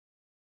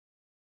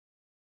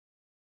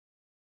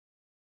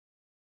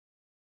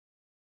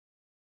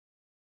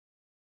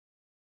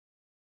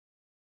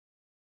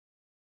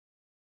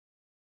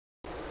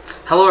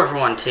Hello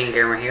everyone, Teen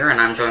Gamer here, and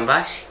I'm joined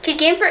by Kid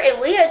Gamer, and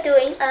we are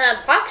doing an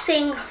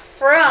unboxing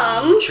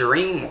from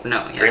DreamWorks.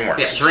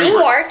 Yeah,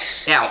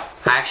 DreamWorks. Yeah,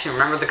 I actually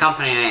remember the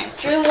company name.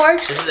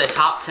 DreamWorks. This is a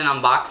top 10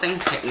 unboxing.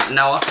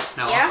 Noah,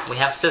 Yeah? we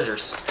have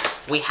scissors.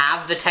 We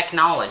have the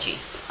technology.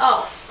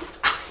 Oh.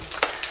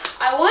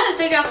 I want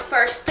to take out the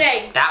first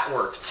thing. That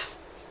worked.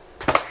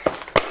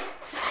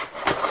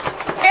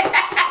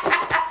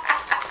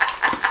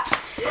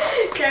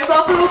 Can I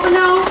pop it open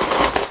now?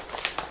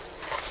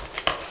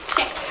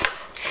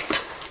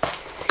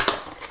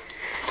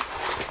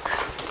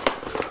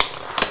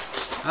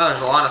 Oh,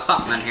 there's a lot of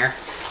something in here.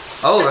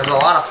 Oh, there's a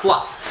lot of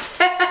fluff.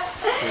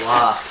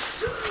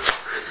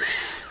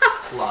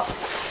 Fluff.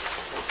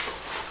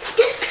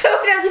 Just throw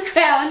it on the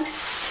ground.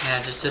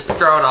 Yeah, just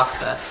throw it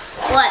offset.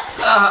 What?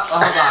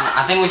 Hold on.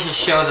 I think we should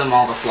show them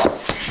all the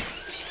fluff.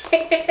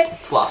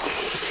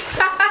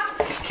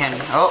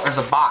 Oh, there's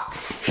a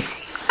box.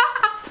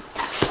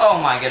 Oh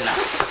my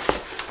goodness.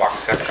 Box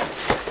section.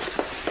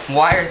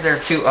 Why is there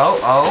two?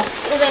 Oh.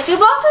 Is there two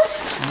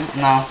boxes?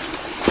 No.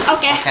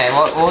 Okay. Okay,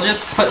 well, we'll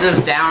just put this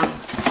down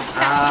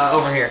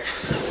over here.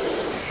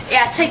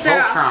 Yeah, take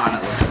that off. Voltron,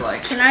 it looks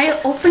like. Can I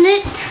open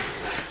it?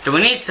 Do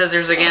we need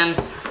scissors again?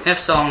 If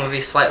so, I'm gonna be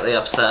slightly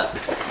upset.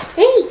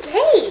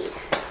 Hey.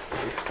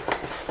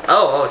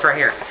 Oh, it's right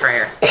here. It's right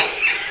here.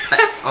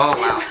 Oh,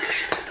 wow.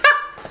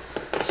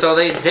 So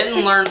they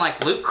didn't learn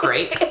like Loot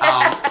Crate.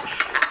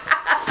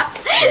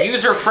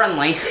 User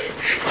friendly.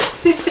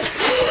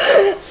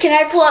 Can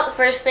I pull out the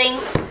first thing?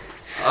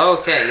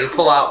 Okay, you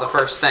pull out the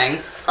first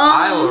thing.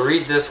 I will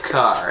read this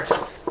card.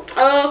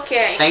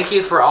 Okay. Thank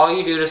you for all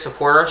you do to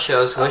support our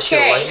shows. Wish you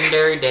a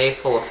legendary day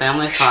full of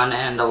family fun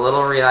and a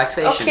little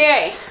relaxation.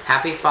 Okay.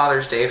 Happy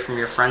Father's Day from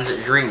your friends at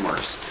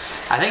DreamWorks.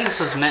 I think this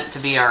was meant to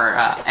be our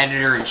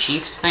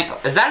editor-in-chief's thing.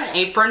 Is that an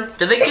apron?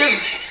 Did they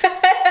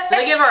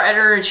give our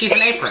editor-in-chief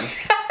an apron?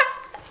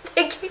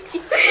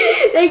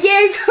 They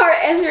gave our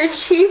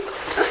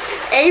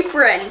editor-in-chief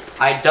apron.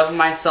 I dubbed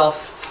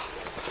myself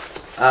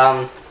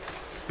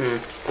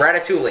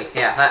Ratatouille.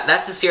 Yeah,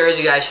 that's a series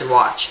you guys should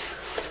watch.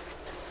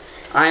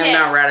 I am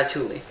now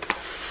Ratatouille.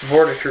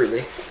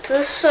 Vortatouille. To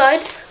this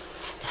side.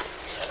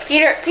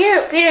 Peter,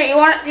 you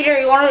want to show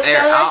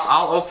There, this?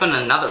 I'll open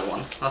another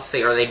one. Let's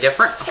see, are they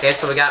different? Okay,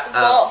 so we got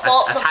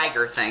a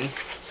tiger thing.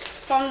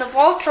 From the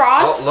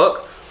Voltron. Oh,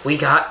 look, we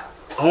got,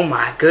 oh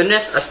my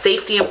goodness, a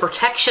safety and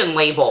protection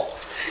label.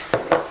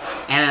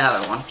 And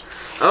another one.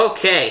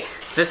 Okay,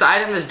 this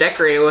item is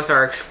decorated with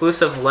our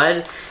exclusive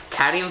lead,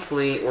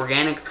 cadmium-free,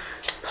 organic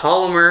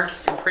polymer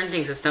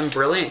imprinting system,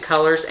 brilliant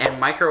colors, and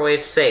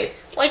microwave safe.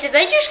 Wait, did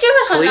they just give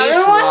us Please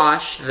another one?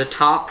 wash the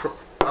top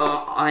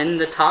in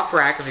the top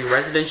rack of your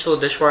residential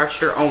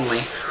dishwasher only.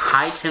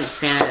 High temp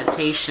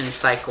sanitation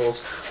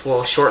cycles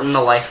will shorten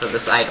the life of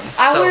this item.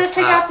 I want to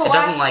take out the last one. It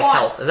doesn't like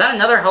health. Is that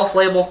another health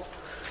label?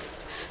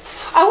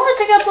 I want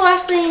to take out the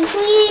last thing,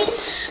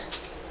 please.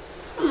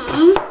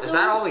 Is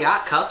that all we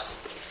got?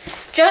 Cups?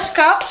 Just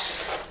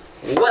cups.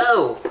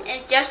 Whoa!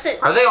 And just a...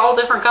 Are they all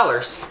different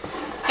colors?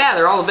 Yeah,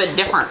 they're all a bit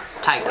different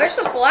tigers. Where's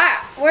the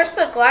glass? Where's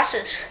the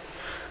glasses?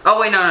 Oh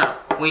wait, no.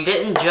 We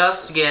didn't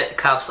just get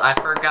cups. I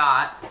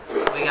forgot.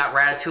 We got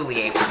Ratatouille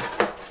apron.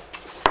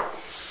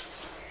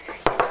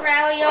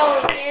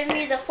 Ravioli, give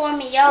me the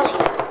formioli.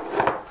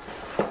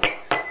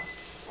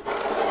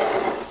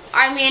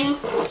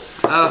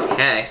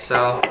 Okay,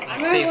 so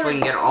let's see if we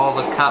can get all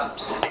the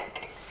cups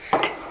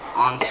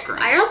on screen.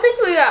 I don't think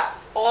we got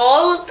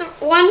all of the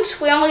ones.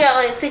 We only got,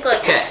 I think, like...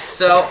 Okay,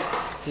 so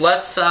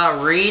let's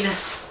read.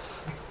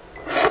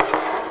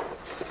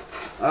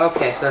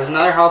 Okay, so there's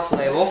another health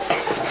label.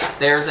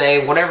 There's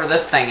a, whatever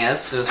this thing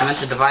is. It was meant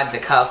to divide the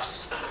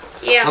cups.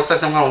 Yeah. Looks like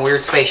some kind of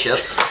weird spaceship.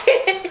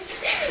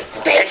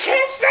 Spaceship.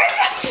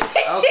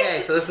 Okay,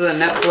 so this is a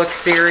Netflix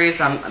series.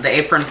 The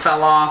apron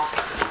fell off.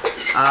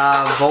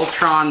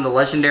 Voltron, the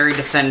legendary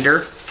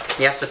defender.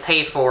 You have to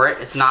pay for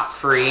it. It's not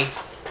free.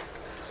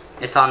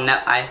 It's on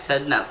I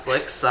said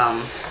Netflix.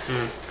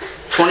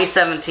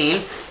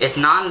 2017. It's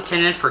not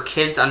intended for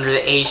kids under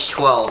the age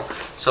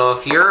 12. So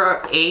if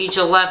you're age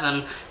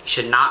 11, you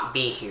should not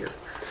be here.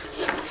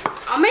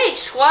 I'm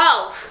age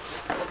 12.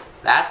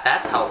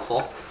 That's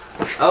helpful.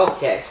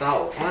 Okay,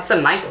 so that's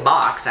a nice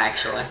box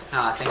actually.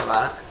 Now that I think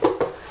about it.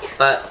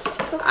 But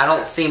I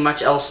don't see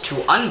much else to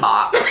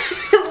unbox.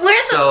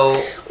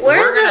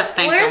 We're gonna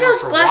thank them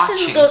those for glasses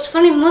watching. with those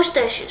funny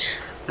mustaches?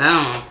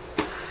 No.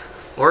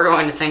 We're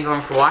going to thank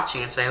them for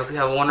watching and say, I hope you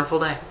have a wonderful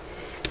day.